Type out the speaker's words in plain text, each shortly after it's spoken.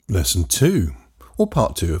Lesson 2, or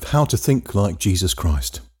Part 2 of How to Think Like Jesus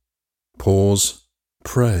Christ. Pause,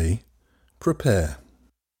 pray, prepare.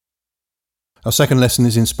 Our second lesson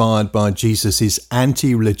is inspired by Jesus'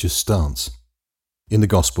 anti-religious stance. In the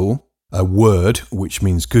Gospel, a word, which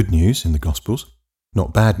means good news in the Gospels,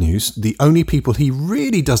 not bad news, the only people he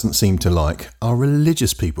really doesn't seem to like are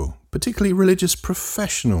religious people, particularly religious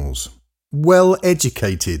professionals,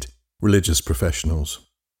 well-educated religious professionals.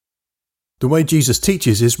 The way Jesus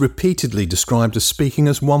teaches is repeatedly described as speaking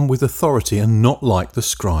as one with authority and not like the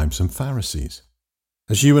scribes and Pharisees.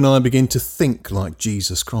 As you and I begin to think like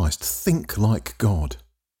Jesus Christ, think like God,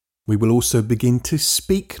 we will also begin to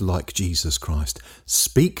speak like Jesus Christ,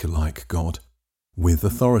 speak like God, with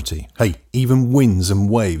authority. Hey, even winds and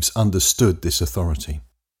waves understood this authority.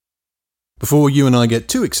 Before you and I get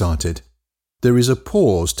too excited, there is a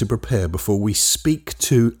pause to prepare before we speak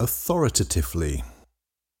too authoritatively.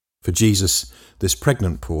 For Jesus, this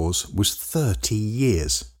pregnant pause was 30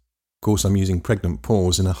 years. Of course, I'm using pregnant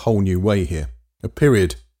pause in a whole new way here. A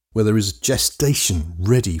period where there is gestation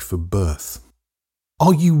ready for birth.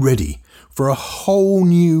 Are you ready for a whole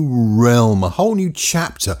new realm, a whole new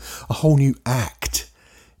chapter, a whole new act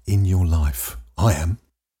in your life? I am.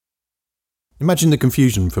 Imagine the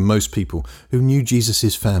confusion for most people who knew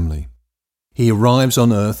Jesus' family. He arrives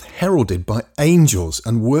on earth heralded by angels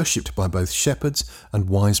and worshipped by both shepherds and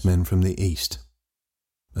wise men from the east.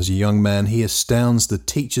 As a young man, he astounds the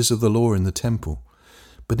teachers of the law in the temple,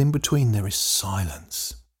 but in between there is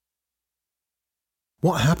silence.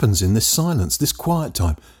 What happens in this silence, this quiet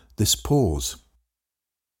time, this pause?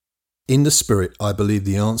 In the Spirit, I believe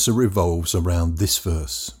the answer revolves around this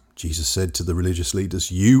verse. Jesus said to the religious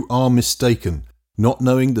leaders, "You are mistaken, not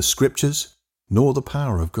knowing the Scriptures nor the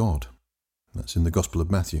power of God." That's in the Gospel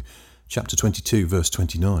of Matthew, chapter 22, verse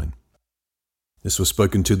 29. This was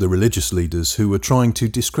spoken to the religious leaders who were trying to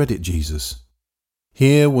discredit Jesus.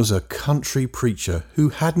 Here was a country preacher who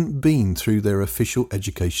hadn't been through their official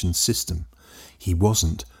education system. He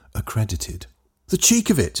wasn't accredited. The cheek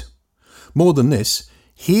of it! More than this,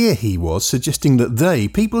 here he was suggesting that they,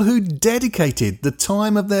 people who dedicated the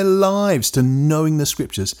time of their lives to knowing the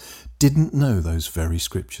Scriptures, didn't know those very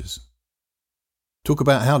Scriptures. Talk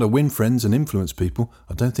about how to win friends and influence people.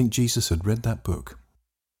 I don't think Jesus had read that book.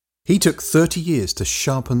 He took 30 years to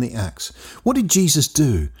sharpen the axe. What did Jesus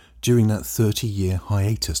do during that 30-year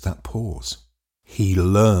hiatus, that pause? He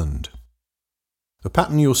learned. A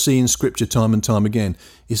pattern you'll see in Scripture time and time again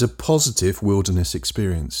is a positive wilderness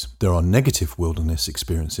experience. There are negative wilderness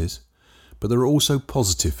experiences, but there are also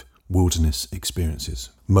positive wilderness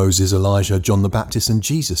experiences. Moses, Elijah, John the Baptist and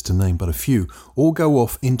Jesus, to name but a few, all go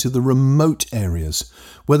off into the remote areas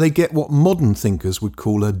where they get what modern thinkers would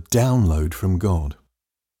call a download from God.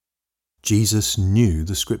 Jesus knew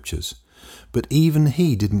the Scriptures, but even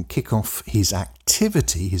he didn't kick off his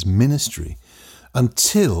activity, his ministry,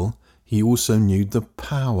 until he also knew the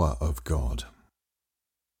power of God.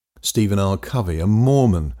 Stephen R. Covey, a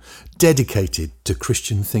Mormon dedicated to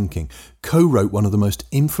Christian thinking, co-wrote one of the most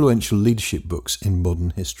influential leadership books in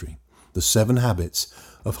modern history, The 7 Habits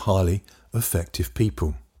of Highly Effective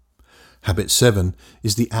People. Habit 7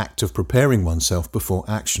 is the act of preparing oneself before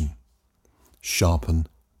action. Sharpen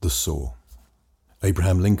the saw.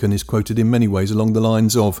 Abraham Lincoln is quoted in many ways along the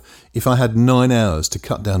lines of, "If I had 9 hours to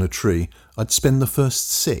cut down a tree, I'd spend the first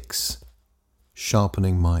 6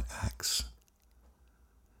 sharpening my axe."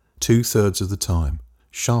 2/3 of the time,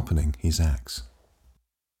 sharpening his axe.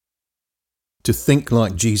 To think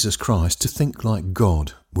like Jesus Christ, to think like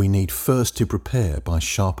God, we need first to prepare by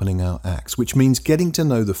sharpening our axe, which means getting to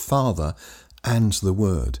know the Father and the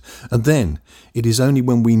Word. And then, it is only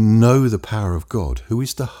when we know the power of God, who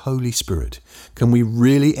is the Holy Spirit, can we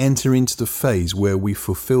really enter into the phase where we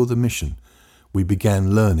fulfill the mission we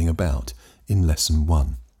began learning about in Lesson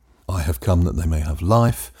 1. I have come that they may have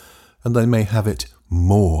life, and they may have it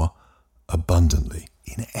more abundantly,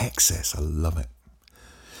 in excess. I love it.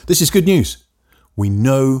 This is good news. We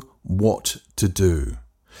know what to do.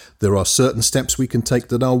 There are certain steps we can take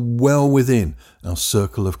that are well within our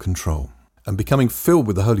circle of control. And becoming filled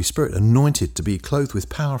with the Holy Spirit, anointed to be clothed with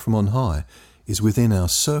power from on high, is within our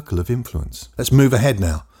circle of influence. Let's move ahead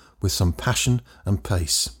now with some passion and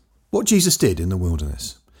pace. What Jesus did in the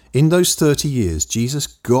wilderness. In those 30 years, Jesus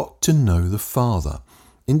got to know the Father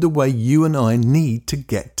in the way you and I need to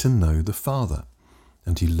get to know the Father.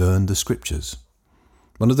 And he learned the Scriptures.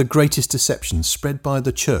 One of the greatest deceptions spread by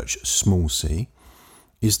the church, small c,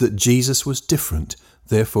 is that Jesus was different,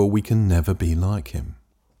 therefore we can never be like him.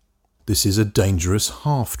 This is a dangerous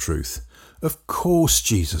half-truth. Of course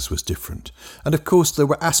Jesus was different, and of course there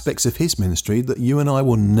were aspects of his ministry that you and I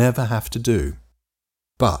will never have to do.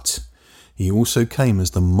 but he also came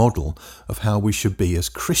as the model of how we should be as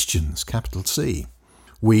Christians, capital C.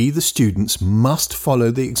 We, the students, must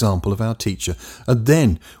follow the example of our teacher, and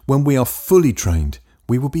then, when we are fully trained,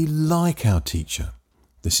 we will be like our teacher.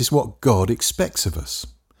 This is what God expects of us.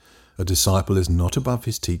 A disciple is not above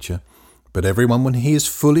his teacher, but everyone, when he is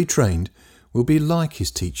fully trained, will be like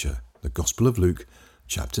his teacher. The Gospel of Luke,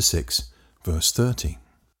 chapter 6, verse 30.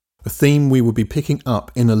 A theme we will be picking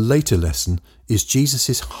up in a later lesson is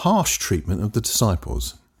Jesus' harsh treatment of the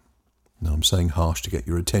disciples. Now, I'm saying harsh to get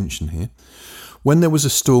your attention here. When there was a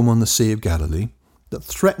storm on the Sea of Galilee that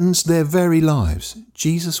threatens their very lives,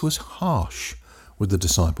 Jesus was harsh with the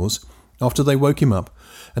disciples after they woke him up,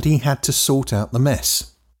 and he had to sort out the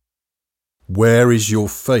mess. "Where is your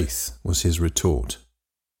faith?" was his retort.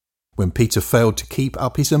 When Peter failed to keep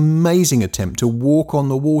up his amazing attempt to walk on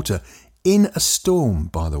the water in a storm,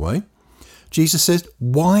 by the way, Jesus said,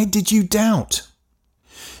 "Why did you doubt?"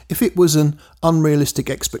 If it was an unrealistic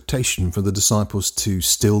expectation for the disciples to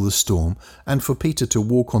still the storm and for Peter to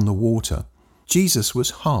walk on the water, Jesus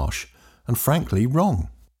was harsh and frankly wrong.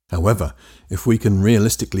 However, if we can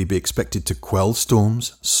realistically be expected to quell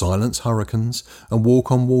storms, silence hurricanes, and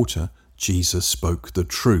walk on water, Jesus spoke the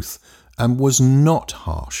truth and was not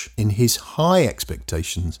harsh in his high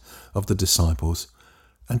expectations of the disciples,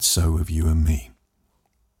 and so of you and me.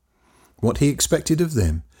 What he expected of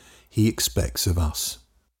them, he expects of us.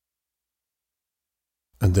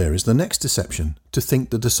 And there is the next deception, to think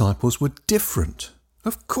the disciples were different.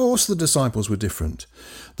 Of course the disciples were different.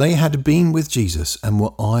 They had been with Jesus and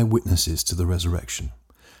were eyewitnesses to the resurrection.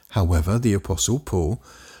 However, the Apostle Paul,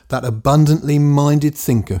 that abundantly minded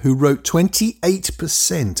thinker who wrote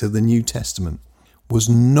 28% of the New Testament, was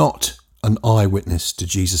not an eyewitness to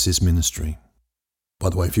Jesus' ministry. By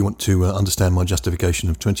the way, if you want to understand my justification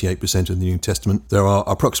of 28% of the New Testament, there are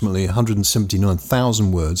approximately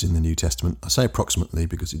 179,000 words in the New Testament. I say approximately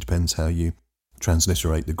because it depends how you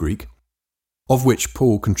transliterate the Greek, of which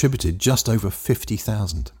Paul contributed just over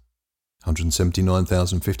 50,000.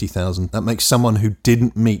 179,000, 50,000. That makes someone who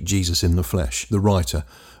didn't meet Jesus in the flesh the writer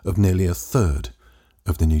of nearly a third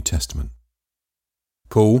of the New Testament.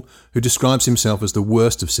 Paul, who describes himself as the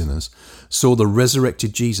worst of sinners, saw the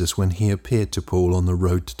resurrected Jesus when he appeared to Paul on the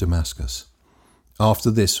road to Damascus.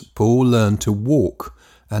 After this, Paul learned to walk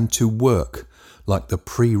and to work like the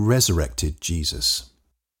pre-resurrected Jesus.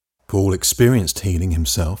 Paul experienced healing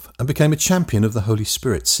himself and became a champion of the Holy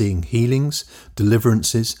Spirit, seeing healings,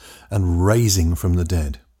 deliverances, and raising from the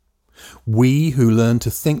dead. We who learn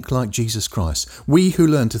to think like Jesus Christ, we who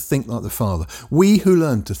learn to think like the Father, we who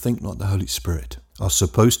learn to think like the Holy Spirit, are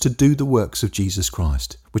supposed to do the works of Jesus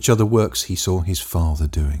Christ, which are the works he saw his Father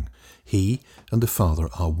doing. He and the Father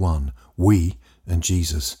are one. We and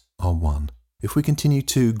Jesus are one, if we continue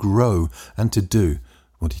to grow and to do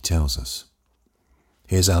what he tells us.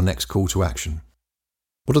 Here's our next call to action.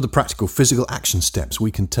 What are the practical physical action steps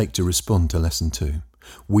we can take to respond to Lesson 2?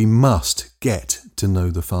 We must get to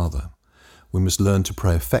know the Father. We must learn to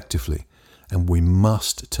pray effectively, and we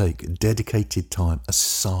must take dedicated time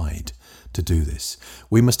aside to do this.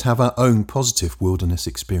 We must have our own positive wilderness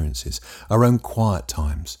experiences, our own quiet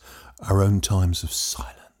times, our own times of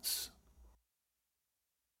silence.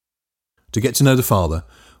 To get to know the Father,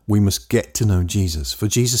 we must get to know Jesus, for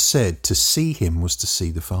Jesus said to see him was to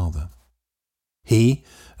see the Father. He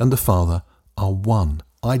and the Father are one,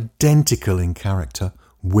 identical in character,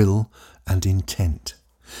 will, and intent.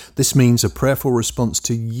 This means a prayerful response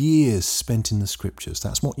to years spent in the Scriptures.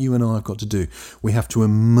 That's what you and I have got to do. We have to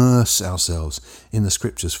immerse ourselves in the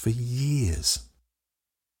Scriptures for years.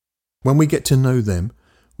 When we get to know them,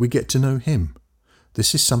 we get to know him.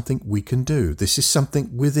 This is something we can do. This is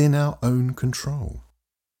something within our own control.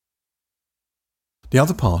 The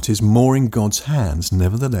other part is more in God's hands.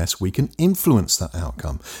 Nevertheless, we can influence that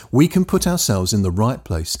outcome. We can put ourselves in the right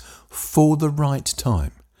place for the right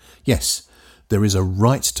time. Yes, there is a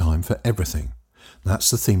right time for everything. That's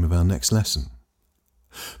the theme of our next lesson.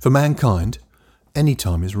 For mankind, any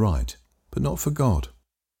time is right, but not for God.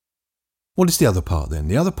 What is the other part then?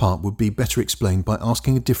 The other part would be better explained by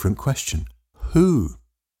asking a different question. Who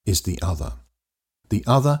is the other? The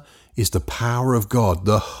other is the power of God,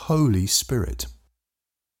 the Holy Spirit.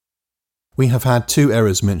 We have had two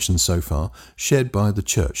errors mentioned so far, shared by the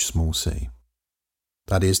church, small c.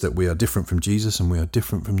 That is, that we are different from Jesus and we are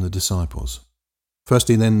different from the disciples.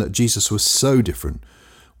 Firstly then, that Jesus was so different,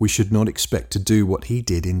 we should not expect to do what he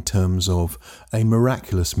did in terms of a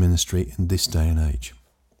miraculous ministry in this day and age.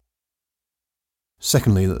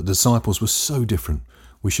 Secondly, that the disciples were so different,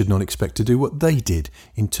 we should not expect to do what they did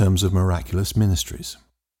in terms of miraculous ministries.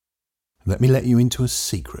 Let me let you into a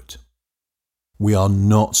secret. We are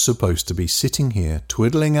not supposed to be sitting here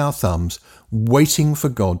twiddling our thumbs, waiting for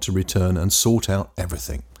God to return and sort out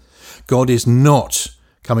everything. God is not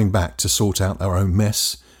coming back to sort out our own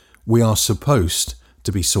mess. We are supposed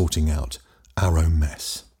to be sorting out our own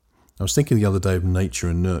mess. I was thinking the other day of nature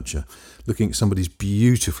and nurture, looking at somebody's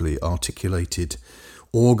beautifully articulated,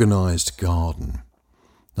 organised garden.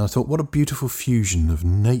 And I thought, what a beautiful fusion of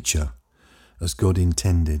nature, as God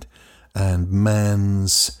intended, and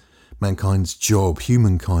mankind's job,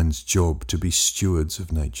 humankind's job, to be stewards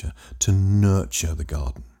of nature, to nurture the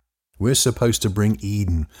garden. We're supposed to bring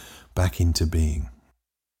Eden back into being.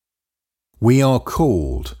 We are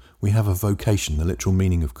called, we have a vocation, the literal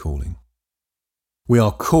meaning of calling. We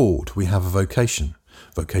are called, we have a vocation.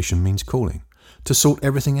 Vocation means calling, to sort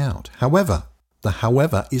everything out. However, the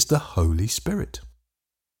however is the Holy Spirit.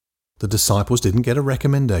 The disciples didn't get a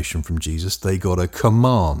recommendation from Jesus, they got a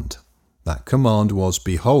command. That command was,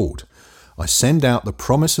 behold, I send out the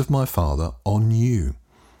promise of my Father on you,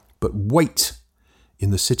 but wait in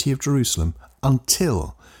the city of Jerusalem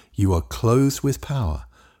until you are clothed with power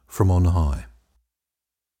from on high.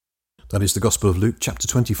 That is the Gospel of Luke, chapter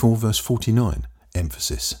 24, verse 49.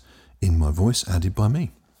 Emphasis in my voice added by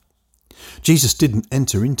me. Jesus didn't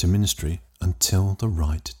enter into ministry until the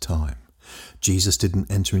right time. Jesus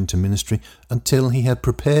didn't enter into ministry until he had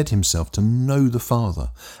prepared himself to know the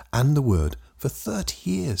Father and the Word for 30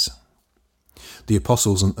 years. The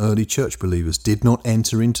apostles and early church believers did not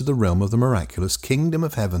enter into the realm of the miraculous kingdom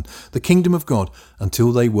of heaven, the kingdom of God,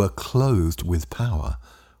 until they were clothed with power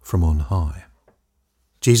from on high.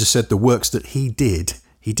 Jesus said the works that he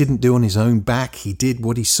didn't do on his own back. He did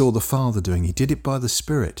what he saw the Father doing. He did it by the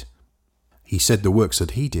Spirit. He said the works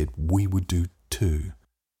that he did, we would do too,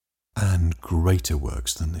 and greater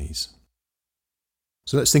works than these.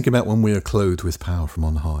 So let's think about when we are clothed with power from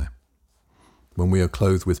on high. When we are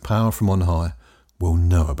clothed with power from on high, we'll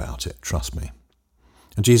know about it, trust me.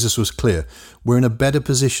 And Jesus was clear, we're in a better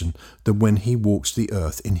position than when he walks the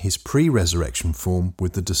earth in his pre-resurrection form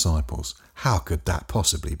with the disciples. How could that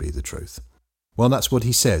possibly be the truth? Well, that's what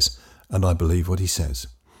he says, and I believe what he says.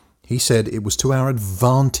 He said it was to our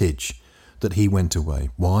advantage that he went away.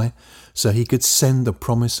 Why? So he could send the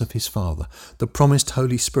promise of his Father, the promised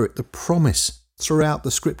Holy Spirit, the promise throughout the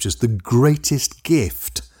Scriptures, the greatest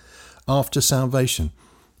gift after salvation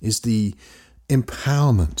is the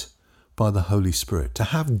empowerment by the Holy Spirit, to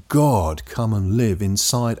have God come and live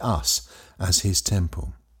inside us as his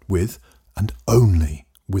temple, with and only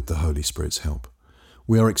with the Holy Spirit's help.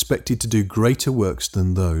 We are expected to do greater works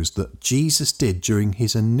than those that Jesus did during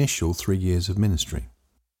his initial 3 years of ministry.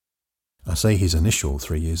 I say his initial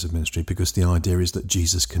 3 years of ministry because the idea is that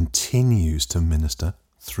Jesus continues to minister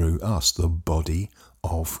through us, the body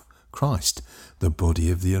of Christ, the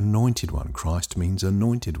body of the Anointed One. Christ means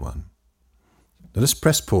Anointed One. Let us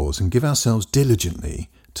press pause and give ourselves diligently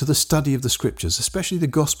to the study of the Scriptures, especially the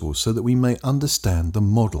Gospels, so that we may understand the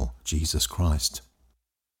model, Jesus Christ.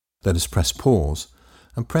 Let us press pause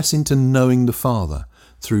and press into knowing the Father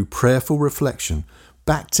through prayerful reflection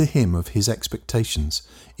back to him of his expectations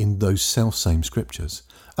in those selfsame Scriptures.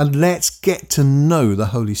 And let's get to know the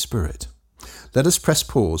Holy Spirit. Let us press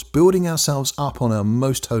pause, building ourselves up on our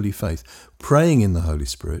most holy faith, praying in the Holy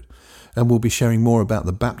Spirit, and we'll be sharing more about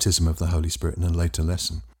the baptism of the Holy Spirit in a later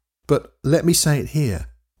lesson. But let me say it here,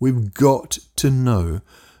 we've got to know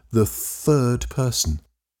the third person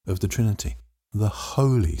of the Trinity, the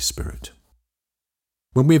Holy Spirit.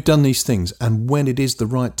 When we have done these things, and when it is the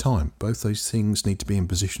right time, both those things need to be in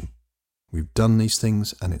position. We've done these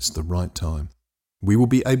things, and it's the right time. We will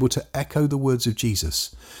be able to echo the words of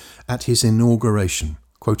Jesus at his inauguration.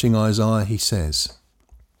 Quoting Isaiah, he says,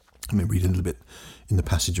 let me read a little bit in the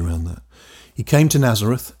passage around that. He came to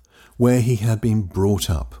Nazareth, where he had been brought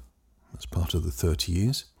up. That's part of the 30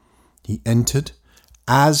 years. He entered,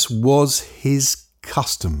 as was his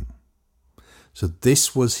custom. So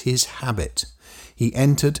this was his habit. He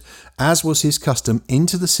entered, as was his custom,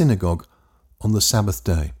 into the synagogue on the Sabbath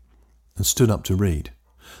day and stood up to read.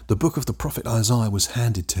 The book of the prophet Isaiah was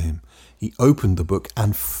handed to him. He opened the book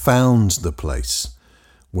and found the place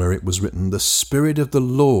where it was written, "The Spirit of the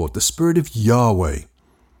Lord, the Spirit of Yahweh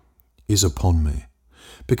is upon me,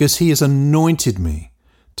 because he has anointed me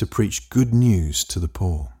to preach good news to the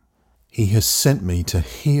poor. He has sent me to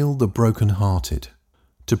heal the brokenhearted,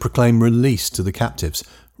 to proclaim release to the captives,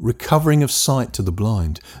 recovering of sight to the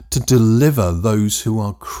blind, to deliver those who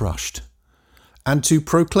are crushed, and to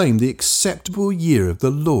proclaim the acceptable year of the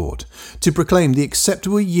Lord, to proclaim the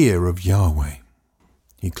acceptable year of Yahweh."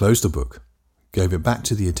 He closed the book, gave it back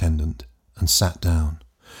to the attendant, and sat down.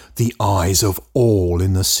 The eyes of all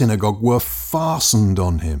in the synagogue were fastened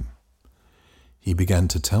on him. he began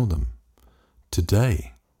to tell them,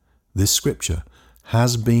 "Today, this scripture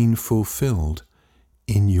has been fulfilled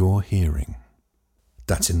in your hearing."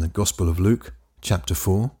 That's in the Gospel of Luke, chapter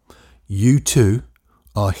 4. You too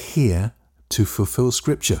are here to fulfill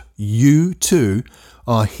scripture. You too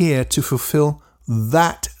are here to fulfill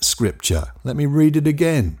that scripture. Let me read it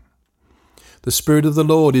again. The Spirit of the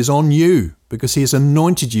Lord is on you because he has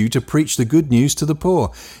anointed you to preach the good news to the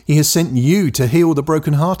poor. He has sent you to heal the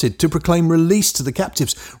brokenhearted, to proclaim release to the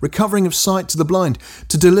captives, recovering of sight to the blind,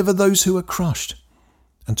 to deliver those who are crushed,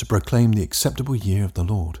 and to proclaim the acceptable year of the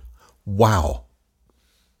Lord. Wow.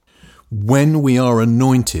 When we are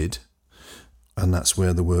anointed, and that's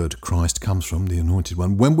where the word Christ comes from, the anointed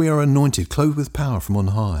one. When we are anointed, clothed with power from on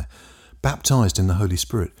high, baptized in the Holy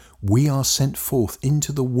Spirit, we are sent forth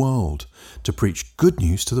into the world to preach good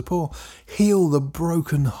news to the poor, heal the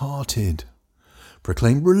brokenhearted,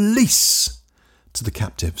 proclaim release to the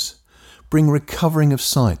captives, bring recovering of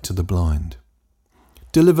sight to the blind,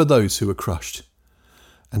 deliver those who are crushed,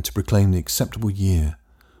 and to proclaim the acceptable year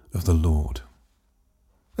of the Lord.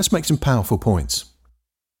 Let's make some powerful points.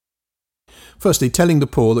 Firstly, telling the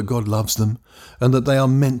poor that God loves them and that they are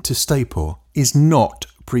meant to stay poor is not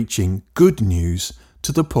preaching good news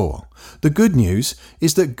to the poor. The good news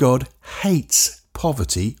is that God hates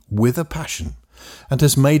poverty with a passion and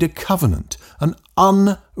has made a covenant, an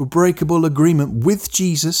unbreakable agreement with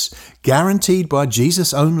Jesus, guaranteed by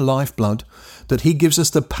Jesus' own lifeblood, that he gives us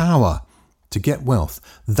the power to get wealth,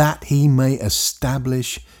 that he may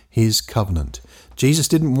establish his covenant. Jesus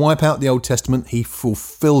didn't wipe out the Old Testament, he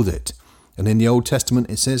fulfilled it. And in the Old Testament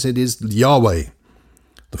it says it is Yahweh,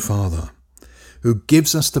 the Father, who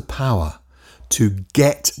gives us the power to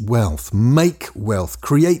get wealth, make wealth,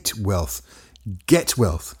 create wealth, get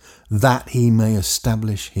wealth, that he may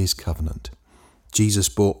establish his covenant. Jesus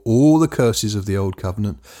bore all the curses of the old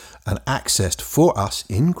covenant and accessed for us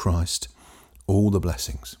in Christ all the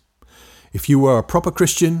blessings. If you are a proper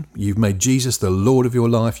Christian, you've made Jesus the Lord of your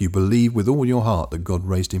life, you believe with all your heart that God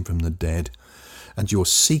raised him from the dead, and you're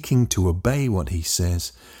seeking to obey what he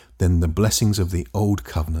says, then the blessings of the old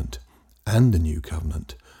covenant and the new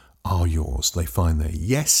covenant are yours. They find their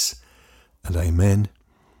yes and amen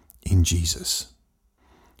in Jesus.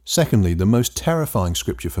 Secondly, the most terrifying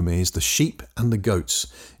scripture for me is the sheep and the goats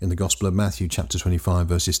in the Gospel of Matthew chapter 25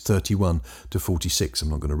 verses 31 to 46. I'm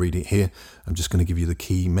not going to read it here. I'm just going to give you the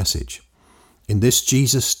key message. In this,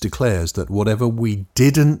 Jesus declares that whatever we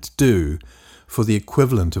didn't do for the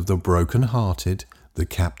equivalent of the broken-hearted, the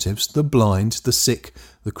captives, the blind, the sick,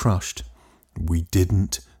 the crushed, we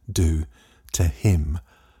didn't do to him,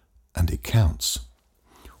 and it counts.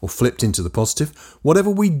 Or flipped into the positive, whatever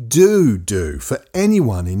we do for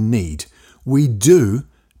anyone in need, we do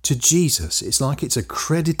to Jesus. It's like it's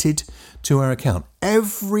accredited to our account.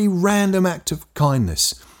 Every random act of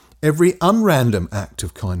kindness, every unrandom act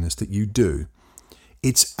of kindness that you do,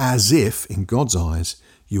 it's as if, in God's eyes,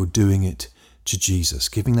 you're doing it to Jesus,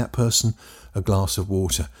 giving that person a glass of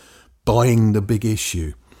water, buying the big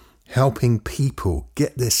issue, helping people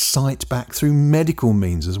get their sight back through medical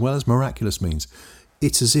means as well as miraculous means.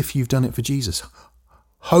 It's as if you've done it for Jesus.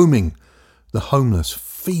 Homing the homeless,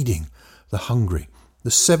 feeding the hungry. The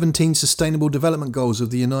 17 Sustainable Development Goals of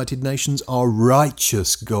the United Nations are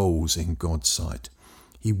righteous goals in God's sight.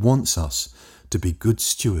 He wants us to be good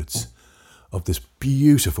stewards of this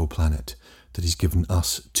beautiful planet that he's given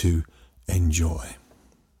us to enjoy.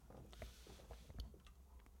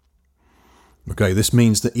 Okay, this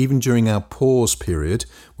means that even during our pause period,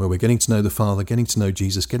 where we're getting to know the Father, getting to know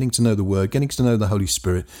Jesus, getting to know the Word, getting to know the Holy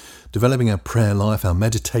Spirit, developing our prayer life, our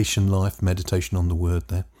meditation life, meditation on the Word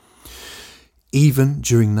there, even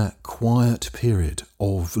during that quiet period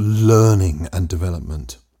of learning and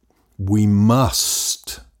development, we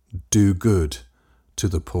must do good to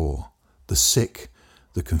the poor, the sick,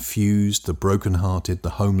 the confused, the brokenhearted,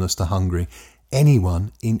 the homeless, the hungry,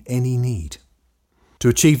 anyone in any need. To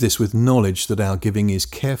achieve this with knowledge that our giving is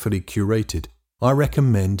carefully curated, I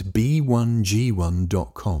recommend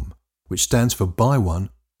b1g1.com, which stands for Buy One,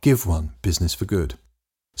 Give One, Business for Good.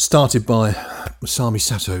 Started by Masami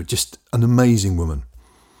Sato, just an amazing woman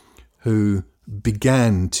who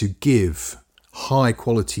began to give high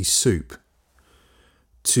quality soup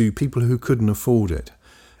to people who couldn't afford it.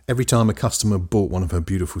 Every time a customer bought one of her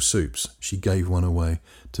beautiful soups, she gave one away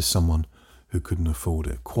to someone who couldn't afford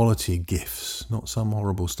it. Quality gifts, not some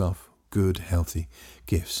horrible stuff, good, healthy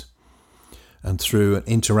gifts. And through an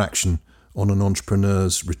interaction on an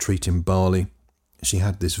entrepreneur's retreat in Bali, she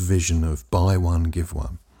had this vision of buy one, give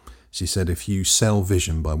one. She said if you sell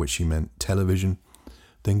vision, by which she meant television,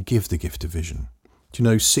 then give the gift of vision. Do you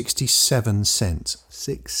know 67 cents?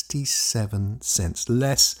 67 cents,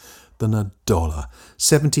 less than $1.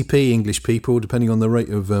 70p, English people, depending on the rate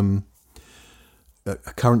of a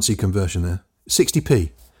currency conversion there.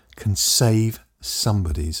 60p can save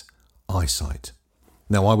somebody's eyesight.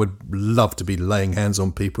 Now, I would love to be laying hands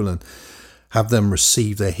on people and have them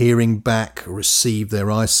receive their hearing back, receive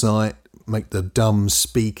their eyesight, make the dumb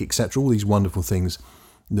speak, etc. All these wonderful things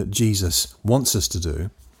that Jesus wants us to do.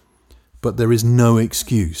 But there is no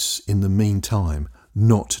excuse in the meantime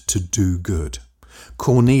not to do good.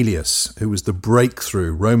 Cornelius, who was the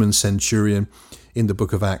breakthrough Roman centurion in the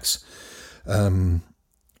book of Acts,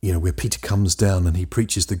 where Peter comes down and he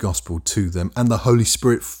preaches the gospel to them and the Holy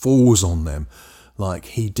Spirit falls on them like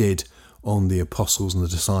he did on the apostles and the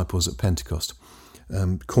disciples at Pentecost.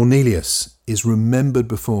 Cornelius is remembered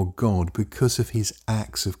before God because of his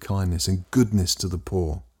acts of kindness and goodness to the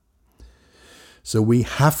poor. So we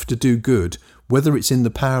have to do good, whether it's in the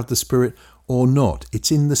power of the Spirit or not.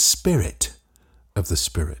 It's in the spirit of the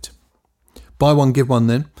Spirit. Buy one, give one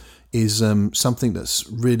then is something that's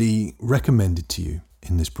really recommended to you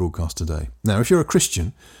in this broadcast today. Now, if you're a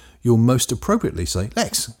Christian, you'll most appropriately say,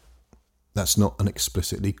 Lex, that's not an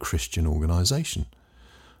explicitly Christian organisation.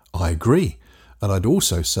 I agree. And I'd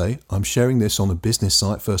also say I'm sharing this on a business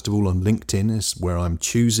site. First of all, on LinkedIn is where I'm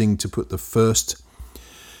choosing to put the first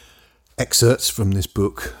excerpts from this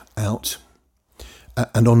book out.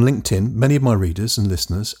 And on LinkedIn, many of my readers and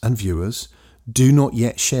listeners and viewers do not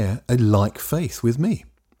yet share a like faith with me.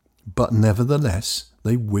 But nevertheless,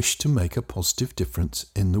 they wish to make a positive difference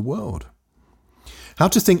in the world. How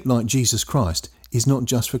to think like Jesus Christ is not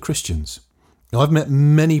just for Christians. I've met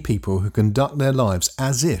many people who conduct their lives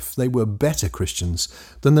as if they were better Christians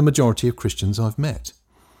than the majority of Christians I've met.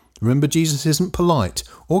 Remember, Jesus isn't polite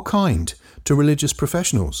or kind to religious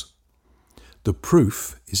professionals. The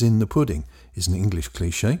proof is in the pudding is an English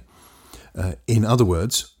cliche. In other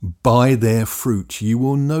words, by their fruit you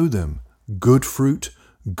will know them. Good fruit,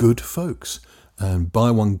 good folks. And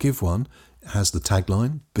buy one, give one has the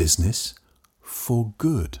tagline, business for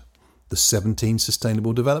good. The 17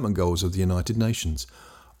 Sustainable Development Goals of the United Nations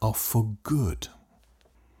are for good.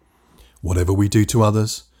 Whatever we do to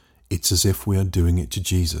others, it's as if we are doing it to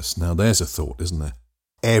Jesus. Now there's a thought, isn't there?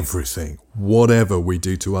 Everything, whatever we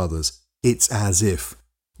do to others, it's as if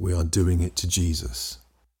we are doing it to Jesus.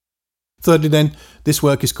 Thirdly then, this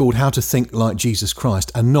work is called How to Think Like Jesus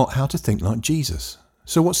Christ and not How to Think Like Jesus.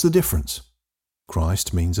 So what's the difference?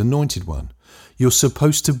 Christ means anointed one. You're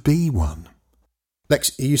supposed to be one.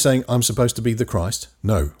 Lex, are you saying I'm supposed to be the Christ?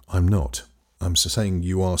 No, I'm not. I'm saying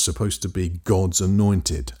you are supposed to be God's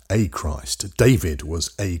anointed, a Christ. David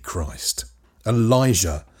was a Christ.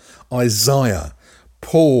 Elijah, Isaiah,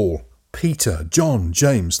 Paul, Peter, John,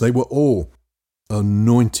 James, they were all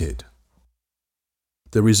anointed.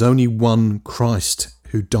 There is only one Christ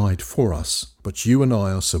who died for us, but you and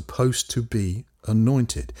I are supposed to be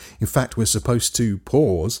anointed. In fact, we're supposed to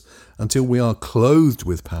pause until we are clothed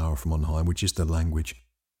with power from on high, which is the language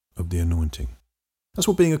of the anointing. That's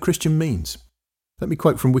what being a Christian means. Let me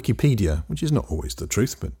quote from Wikipedia, which is not always the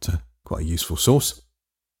truth, but quite a useful source.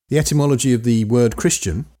 The etymology of the word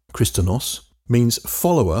Christian, Christonos, means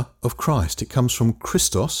follower of Christ. It comes from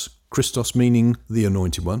Christos, Christos meaning the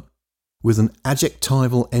anointed one, with an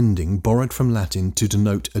adjectival ending borrowed from Latin to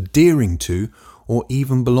denote adhering to or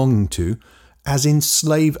even belonging to, as in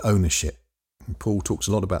slave ownership. And Paul talks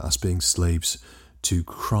a lot about us being slaves to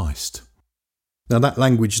Christ. Now that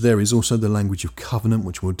language there is also the language of covenant,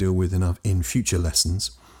 which we'll deal with in future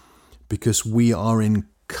lessons, because we are in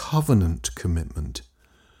covenant commitment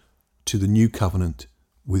to the new covenant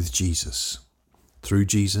with Jesus, through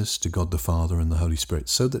Jesus to God the Father and the Holy Spirit,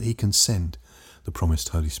 so that he can send the promised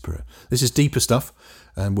Holy Spirit. This is deeper stuff,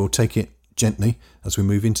 and we'll take it gently as we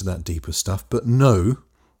move into that deeper stuff, but know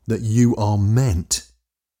that you are meant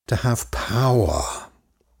to have power,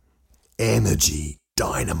 energy,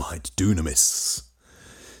 dynamite, dunamis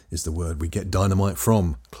is the word we get dynamite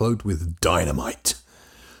from, clothed with dynamite,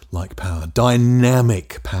 like power,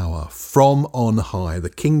 dynamic power from on high, the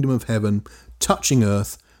kingdom of heaven touching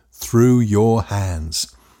earth through your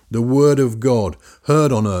hands, the word of God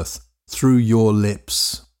heard on earth through your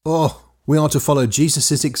lips. Oh, we are to follow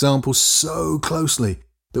Jesus' example so closely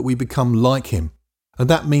that we become like him. And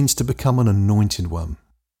that means to become an anointed one.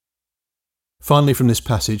 Finally, from this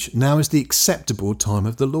passage, now is the acceptable time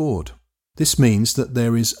of the Lord. This means that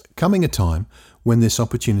there is coming a time when this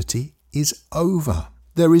opportunity is over.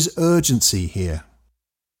 There is urgency here.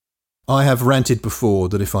 I have ranted before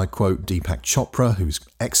that if I quote Deepak Chopra, who's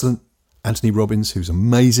excellent, Anthony Robbins, who's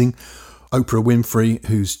amazing, Oprah Winfrey,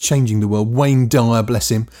 who's changing the world, Wayne Dyer, bless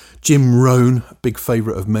him, Jim Rohn, big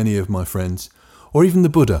favourite of many of my friends, or even the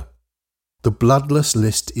Buddha. The bloodless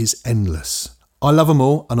list is endless. I love them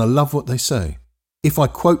all and I love what they say. If I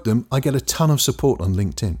quote them, I get a ton of support on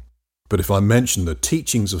LinkedIn. But if I mention the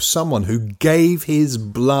teachings of someone who gave his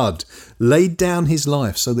blood, laid down his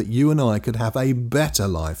life so that you and I could have a better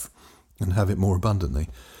life and have it more abundantly,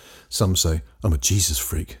 some say, I'm a Jesus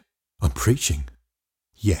freak. I'm preaching.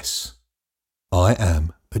 Yes, I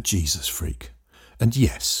am a Jesus freak. And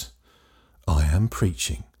yes, I am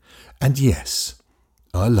preaching. And yes,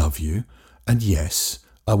 I love you. And yes,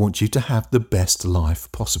 I want you to have the best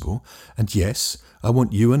life possible. And yes, I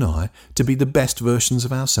want you and I to be the best versions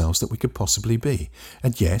of ourselves that we could possibly be.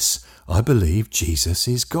 And yes, I believe Jesus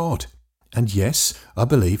is God. And yes, I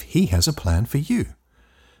believe he has a plan for you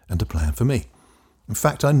and a plan for me. In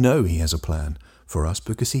fact, I know he has a plan for us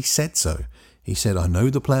because he said so. He said, I know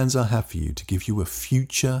the plans I have for you to give you a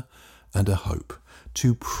future and a hope,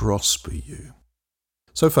 to prosper you.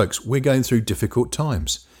 So folks, we're going through difficult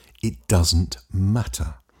times. It doesn't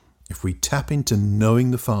matter. If we tap into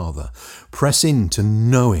knowing the Father, press into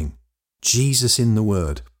knowing Jesus in the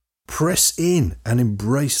Word, press in and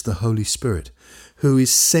embrace the Holy Spirit, who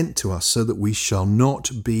is sent to us so that we shall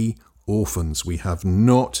not be orphans. We have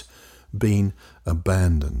not been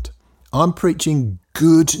abandoned. I'm preaching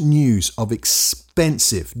good news of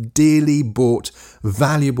expensive, dearly bought,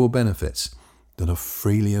 valuable benefits that are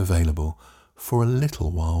freely available for a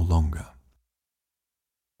little while longer.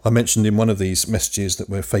 I mentioned in one of these messages that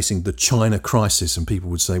we're facing the China crisis, and people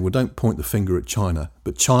would say, well, don't point the finger at China.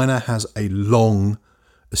 But China has a long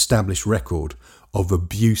established record of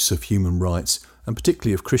abuse of human rights, and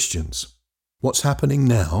particularly of Christians. What's happening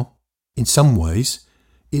now, in some ways,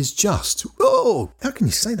 is just, oh, how can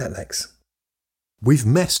you say that, Lex? We've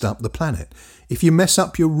messed up the planet. If you mess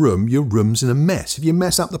up your room's in a mess. If you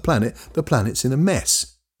mess up the planet's in a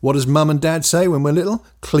mess. What does mum and dad say when we're little?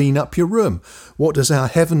 Clean up your room. What does our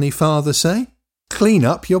Heavenly Father say? Clean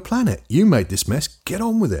up your planet. You made this mess. Get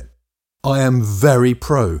on with it. I am very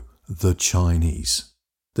pro the Chinese.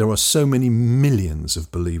 There are so many millions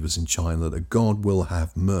of believers in China that God will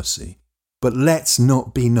have mercy. But let's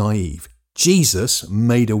not be naive. Jesus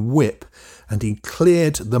made a whip and he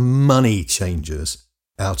cleared the money changers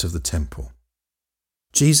out of the temple.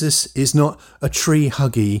 Jesus is not a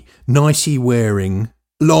tree-huggy, nightie-wearing,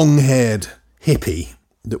 long-haired hippie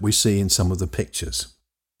that we see in some of the pictures.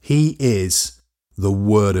 He is the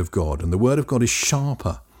Word of God, and the Word of God is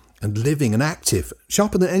sharper and living and active,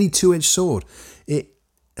 sharper than any two-edged sword. It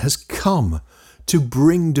has come to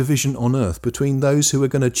bring division on earth between those who are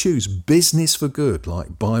going to choose business for good,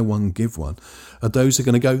 like buy one, give one, and those who are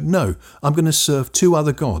going to go, no, I'm going to serve two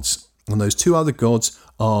other gods. And those two other gods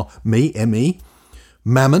are me, M-E,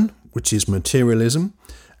 mammon, which is materialism,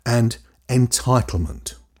 and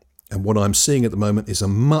entitlement. And what I'm seeing at the moment is a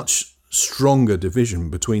much stronger division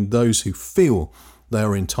between those who feel they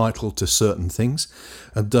are entitled to certain things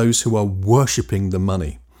and those who are worshipping the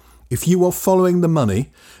money. If you are following the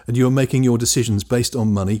money and you are making your decisions based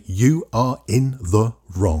on money, you are in the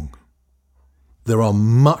wrong. There are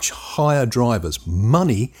much higher drivers.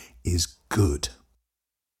 Money is good.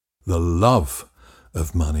 The love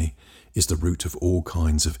of money is the root of all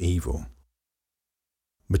kinds of evil.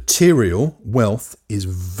 Material wealth is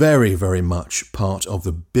very, very much part of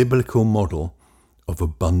the biblical model of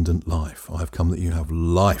abundant life. I have come that you have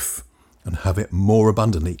life and have it more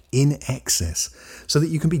abundantly, in excess, so that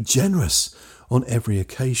you can be generous on every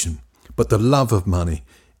occasion. But the love of money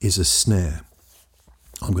is a snare.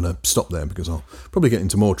 I'm going to stop there because I'll probably get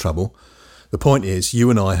into more trouble. The point is,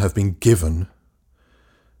 you and I have been given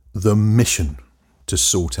the mission to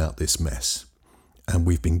sort out this mess. And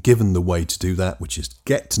we've been given the way to do that, which is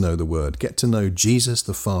get to know the Word, get to know Jesus,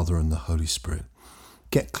 the Father, and the Holy Spirit.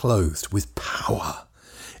 Get clothed with power,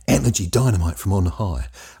 energy, dynamite from on high,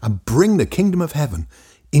 and bring the kingdom of heaven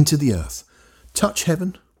into the earth. Touch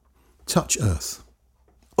heaven, touch earth.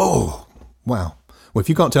 Oh, wow. Well, if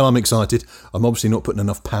you can't tell I'm excited, I'm obviously not putting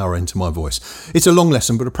enough power into my voice. It's a long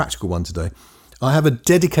lesson, but a practical one today. I have a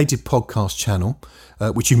dedicated podcast channel,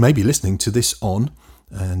 which you may be listening to this on.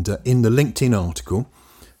 And in the LinkedIn article,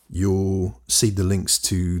 you'll see the links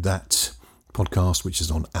to that podcast, which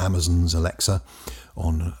is on Amazon's Alexa,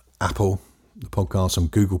 on Apple, the podcast, on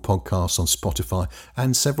Google Podcasts, on Spotify,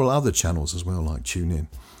 and several other channels as well, like TuneIn.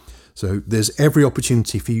 So there's every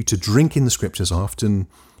opportunity for you to drink in the scriptures. I often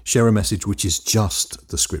share a message which is just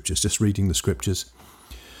the scriptures, just reading the scriptures,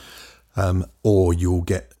 or you'll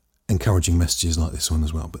get encouraging messages like this one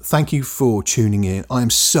as well. But thank you for tuning in. I'm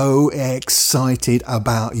so excited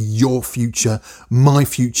about your future, my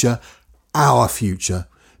future, our future.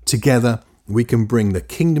 Together we can bring the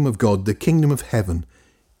kingdom of God, the kingdom of heaven,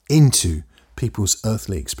 into people's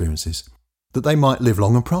earthly experiences, that they might live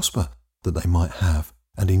long and prosper, that they might have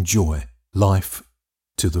and enjoy life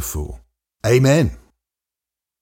to the full. Amen.